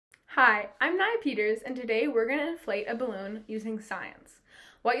Hi, I'm Nia Peters, and today we're going to inflate a balloon using science.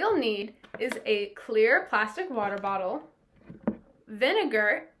 What you'll need is a clear plastic water bottle,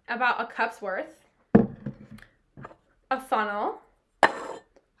 vinegar, about a cup's worth, a funnel,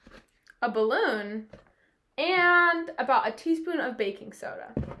 a balloon, and about a teaspoon of baking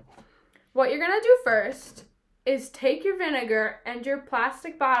soda. What you're going to do first is take your vinegar and your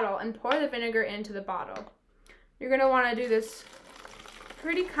plastic bottle and pour the vinegar into the bottle. You're going to want to do this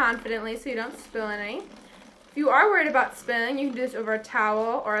pretty confidently so you don't spill any. If you are worried about spilling, you can do this over a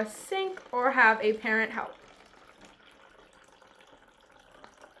towel or a sink or have a parent help.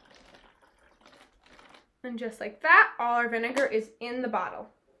 And just like that, all our vinegar is in the bottle.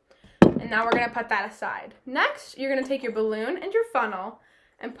 And now we're going to put that aside. Next, you're going to take your balloon and your funnel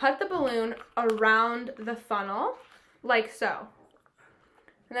and put the balloon around the funnel, like so.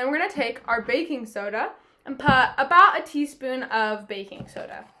 And then we're going to take our baking soda and put about a teaspoon of baking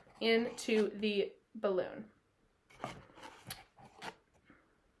soda into the balloon.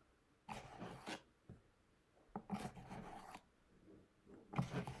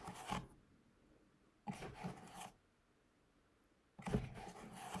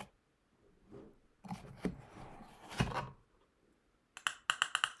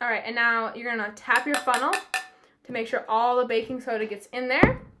 All right, and now you're gonna tap your funnel to make sure all the baking soda gets in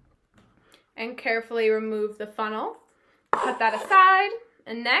there. And carefully remove the funnel. Put that aside.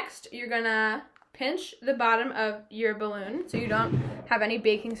 And next, you're gonna pinch the bottom of your balloon so you don't have any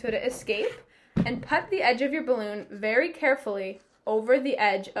baking soda escape. And put the edge of your balloon very carefully over the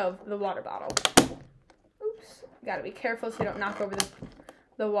edge of the water bottle. Oops, gotta be careful so you don't knock over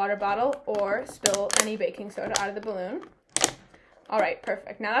the water bottle or spill any baking soda out of the balloon. All right,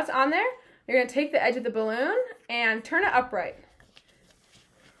 perfect. Now that's on there. You're gonna take the edge of the balloon and turn it upright.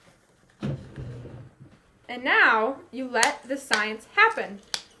 And now you let the science happen.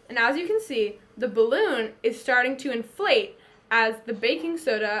 And as you can see, the balloon is starting to inflate as the baking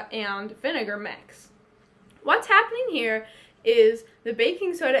soda and vinegar mix. What's happening here is the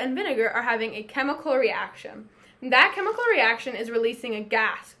baking soda and vinegar are having a chemical reaction. And that chemical reaction is releasing a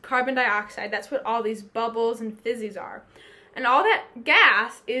gas, carbon dioxide. That's what all these bubbles and fizzies are. And all that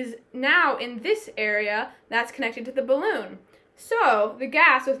gas is now in this area that's connected to the balloon. So the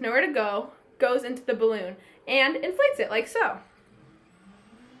gas, with nowhere to go, goes into the balloon and inflates it like so.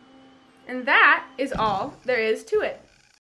 And that is all there is to it.